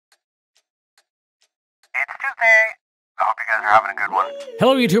It's Tuesday. I hope you guys are having a good one.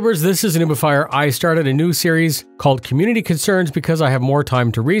 Hello YouTubers, this is noobifier. I started a new series called Community Concerns because I have more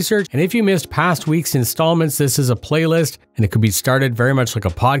time to research, and if you missed past week's installments, this is a playlist and it could be started very much like a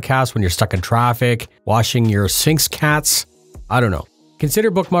podcast when you're stuck in traffic, washing your Sphinx cats. I don't know. Consider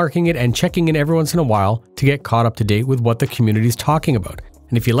bookmarking it and checking in every once in a while to get caught up to date with what the community is talking about.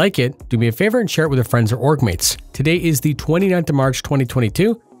 And if you like it, do me a favor and share it with your friends or org mates. Today is the 29th of March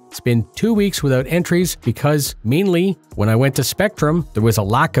 2022. It's been 2 weeks without entries because mainly when I went to Spectrum, there was a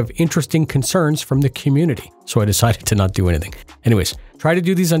lack of interesting concerns from the community. So I decided to not do anything. Anyways, try to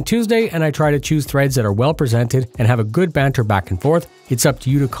do these on Tuesday and I try to choose threads that are well presented and have a good banter back and forth. It's up to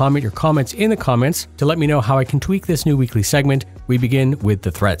you to comment your comments in the comments to let me know how I can tweak this new weekly segment. We begin with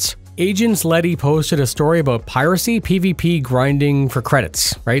the threads. Agents Letty posted a story about piracy, PvP, grinding for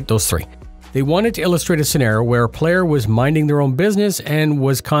credits, right? Those three. They wanted to illustrate a scenario where a player was minding their own business and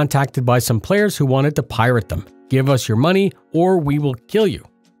was contacted by some players who wanted to pirate them. Give us your money or we will kill you.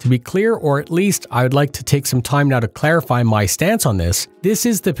 To be clear, or at least I would like to take some time now to clarify my stance on this. This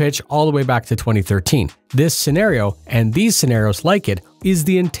is the pitch all the way back to 2013. This scenario and these scenarios like it is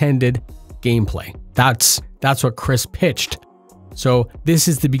the intended gameplay. That's what Chris pitched. So this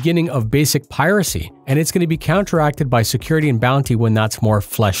is the beginning of basic piracy, and it's going to be counteracted by security and bounty when that's more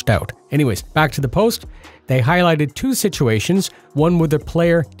fleshed out. Anyways, back to the post. They highlighted two situations, one where the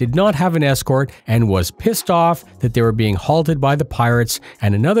player did not have an escort and was pissed off that they were being halted by the pirates,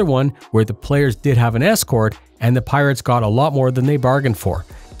 and another one where the players did have an escort and the pirates got a lot more than they bargained for.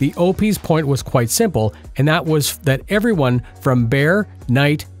 The OP's point was quite simple, and that was that everyone from Bear,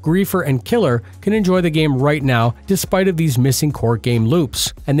 Knight, Griefer, and Killer can enjoy the game right now despite of these missing core game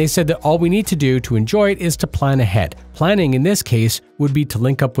loops. And they said that all we need to do to enjoy it is to plan ahead. Planning in this case would be to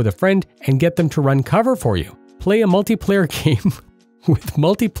link up with a friend and get them to run cover for you. Play a multiplayer game with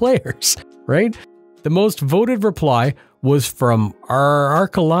multiplayers, right? The most voted reply was from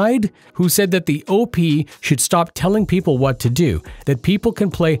Arcalide, who said that the OP should stop telling people what to do, that people can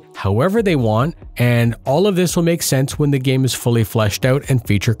play however they want, and all of this will make sense when the game is fully fleshed out and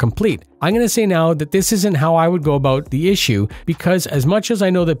feature complete. I'm going to say now that this isn't how I would go about the issue, because as much as I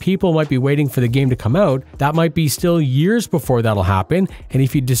know that people might be waiting for the game to come out, that might be still years before that'll happen, and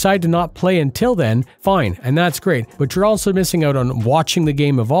if you decide to not play until then, fine, and that's great, but you're also missing out on watching the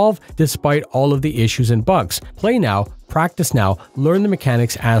game evolve despite all of the issues and bugs. Play now, practice now, learn the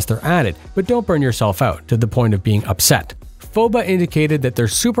mechanics as they're added, but don't burn yourself out to the point of being upset. Foba indicated that they're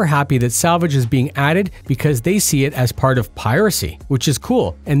super happy that Salvage is being added because they see it as part of Piracy, which is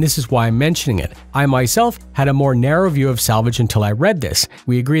cool, and this is why I'm mentioning it. I myself had a more narrow view of Salvage until I read this.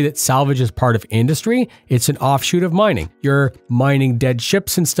 We agree that Salvage is part of industry. It's an offshoot of mining. You're mining dead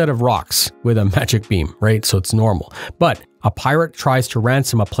ships instead of rocks with a magic beam, right? So it's normal. But a pirate tries to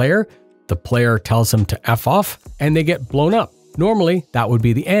ransom a player, the player tells them to F off, and they get blown up. Normally, that would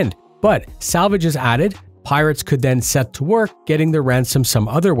be the end. But Salvage is added. Pirates could then set to work getting their ransom some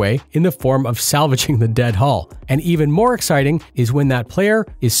other way in the form of salvaging the dead hull. And even more exciting is when that player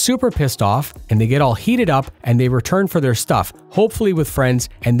is super pissed off and they get all heated up and they return for their stuff, hopefully with friends,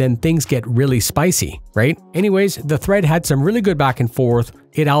 and then things get really spicy, right? Anyways, the thread had some really good back and forth.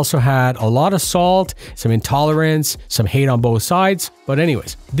 It also had a lot of salt, some intolerance, some hate on both sides. But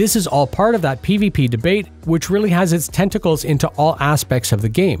anyways, this is all part of that PvP debate, which really has its tentacles into all aspects of the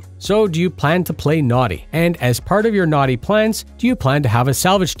game. So do you plan to play naughty? And as part of your naughty plans, do you plan to have a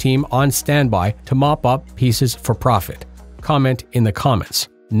salvage team on standby to mop up pieces for profit? Comment in the comments.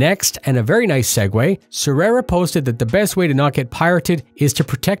 Next, and a very nice segue, Sorera posted that the best way to not get pirated is to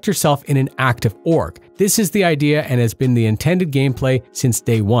protect yourself in an active org. This is the idea and has been the intended gameplay since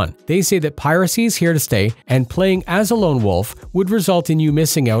day one. They say that piracy is here to stay, and playing as a lone wolf would result in you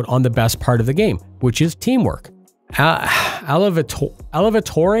missing out on the best part of the game, which is teamwork.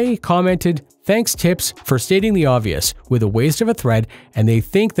 Elevatore commented, "Thanks Tips for stating the obvious with a waste of a thread, and they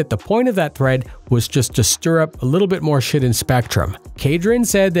think that the point of that thread was just to stir up a little bit more shit in Spectrum." Kadrin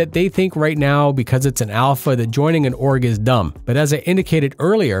said that they think right now, because it's an alpha, that joining an org is dumb. But as I indicated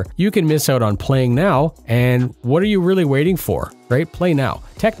earlier, you can miss out on playing now, and what are you really waiting for, right? Play now.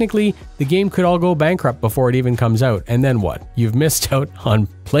 Technically, the game could all go bankrupt before it even comes out, and then what? You've missed out on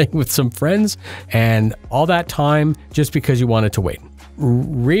playing with some friends and all that time just because you wanted to wait.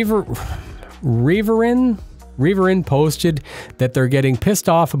 Reverin, Reverin posted that they're getting pissed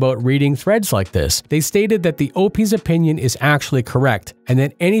off about reading threads like this. They stated that the OP's opinion is actually correct and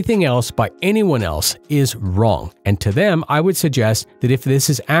that anything else by anyone else is wrong. And to them, I would suggest that if this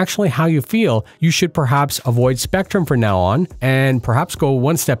is actually how you feel, you should perhaps avoid Spectrum from now on and perhaps go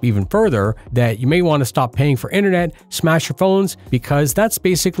one step even further, that you may want to stop paying for internet, smash your phones, because that's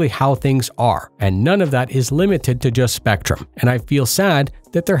basically how things are. And none of that is limited to just Spectrum. And I feel sad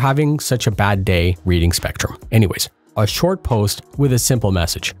that they're having such a bad day reading Spectrum. Anyways, a short post with a simple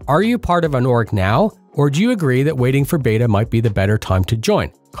message. Are you part of an org now, or do you agree that waiting for beta might be the better time to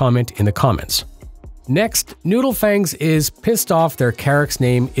join? Comment in the comments. Next, Noodlefangs is pissed off their quirks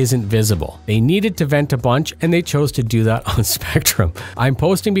name isn't visible. They needed to vent a bunch and they chose to do that on Spectrum. I'm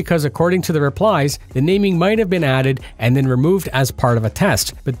posting because according to the replies, the naming might have been added and then removed as part of a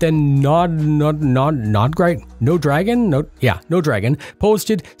test. But then No Dragon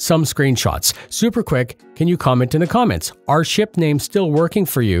posted some screenshots. Super quick, can you comment in the comments? Are ship names still working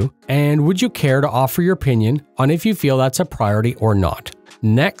for you? And would you care to offer your opinion on if you feel that's a priority or not?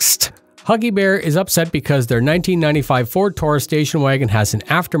 Next, Huggy Bear is upset because their 1995 Ford Taurus station wagon has an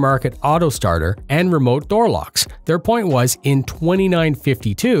aftermarket auto starter and remote door locks. Their point was, in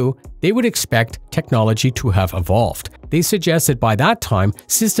 2952, they would expect technology to have evolved. They suggest that by that time,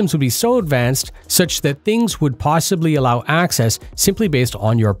 systems would be so advanced such that things would possibly allow access simply based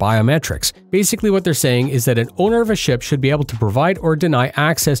on your biometrics. Basically what they're saying is that an owner of a ship should be able to provide or deny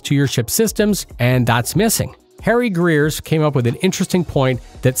access to your ship's systems, and that's missing. Harry Greers came up with an interesting point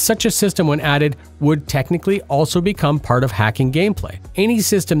that such a system, when added, would technically also become part of hacking gameplay. Any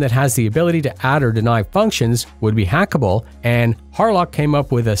system that has the ability to add or deny functions would be hackable, and Harlock came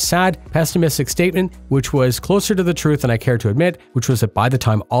up with a sad, pessimistic statement, which was closer to the truth than I care to admit, which was that by the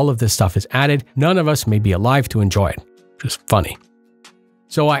time all of this stuff is added, none of us may be alive to enjoy it. Just funny.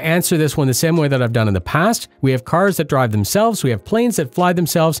 So I answer this one the same way that I've done in the past. We have cars that drive themselves, we have planes that fly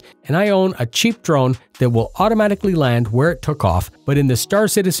themselves, and I own a cheap drone that will automatically land where it took off. But in the Star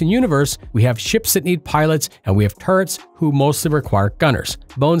Citizen universe, we have ships that need pilots, and we have turrets who mostly require gunners.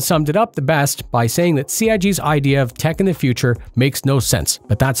 Bones summed it up the best by saying that CIG's idea of tech in the future makes no sense,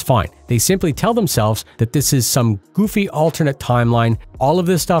 but that's fine. They simply tell themselves that this is some goofy alternate timeline. All of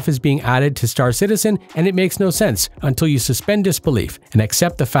this stuff is being added to Star Citizen, and it makes no sense until you suspend disbelief and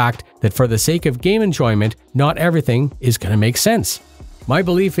accept the fact that for the sake of game enjoyment, not everything is going to make sense. My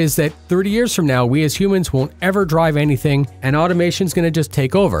belief is that 30 years from now, we as humans won't ever drive anything and automation's going to just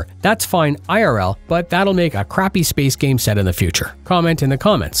take over. That's fine IRL, but that'll make a crappy space game set in the future. Comment in the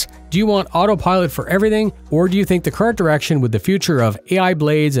comments. Do you want autopilot for everything, or do you think the current direction with the future of AI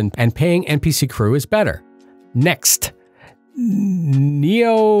blades and paying NPC crew is better? Next, Neoterra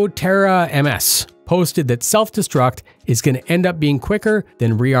MS posted that self-destruct is going to end up being quicker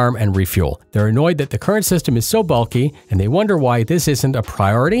than rearm and refuel. They're annoyed that the current system is so bulky, and they wonder why this isn't a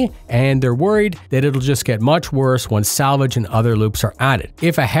priority, and they're worried that it'll just get much worse once salvage and other loops are added.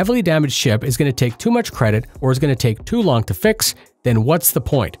 If a heavily damaged ship is going to take too much credit or is going to take too long to fix, then what's the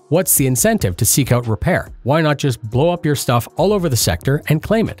point? What's the incentive to seek out repair? Why not just blow up your stuff all over the sector and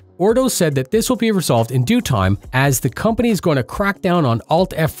claim it? Ordo said that this will be resolved in due time, as the company is going to crack down on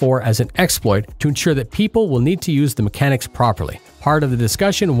Alt F4 as an exploit to ensure that people will need to use the mechanics properly. Part of the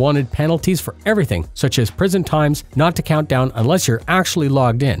discussion wanted penalties for everything, such as prison times, not to count down unless you're actually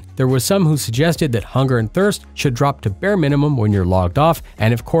logged in. There was some who suggested that hunger and thirst should drop to bare minimum when you're logged off,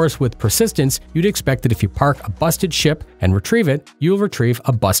 and of course with persistence, you'd expect that if you park a busted ship and retrieve it, you'll retrieve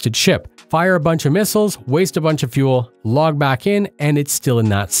a busted ship. Fire a bunch of missiles, waste a bunch of fuel, log back in, and it's still in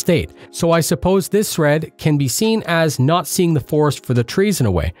that state. So I suppose this thread can be seen as not seeing the forest for the trees in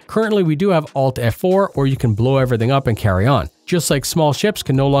a way. Currently we do have Alt F4, or you can blow everything up and carry on. Just like small ships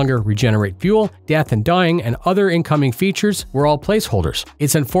can no longer regenerate fuel, death and dying and other incoming features were all placeholders.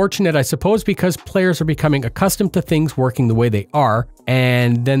 It's unfortunate, I suppose, because players are becoming accustomed to things working the way they are,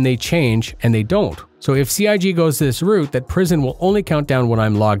 and then they change and they don't. So if CIG goes this route that prison will only count down when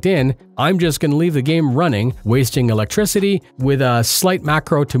I'm logged in, I'm just going to leave the game running, wasting electricity with a slight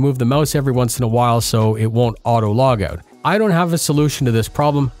macro to move the mouse every once in a while so it won't auto log out. I don't have a solution to this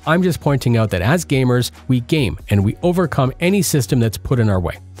problem. I'm just pointing out that as gamers, we game and we overcome any system that's put in our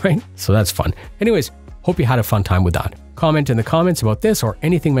way, right? So that's fun. Anyways, hope you had a fun time with that. Comment in the comments about this or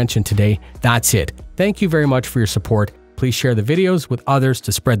anything mentioned today. That's it. Thank you very much for your support. Please share the videos with others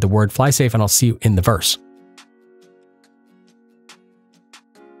to spread the word. Fly safe, and I'll see you in the verse.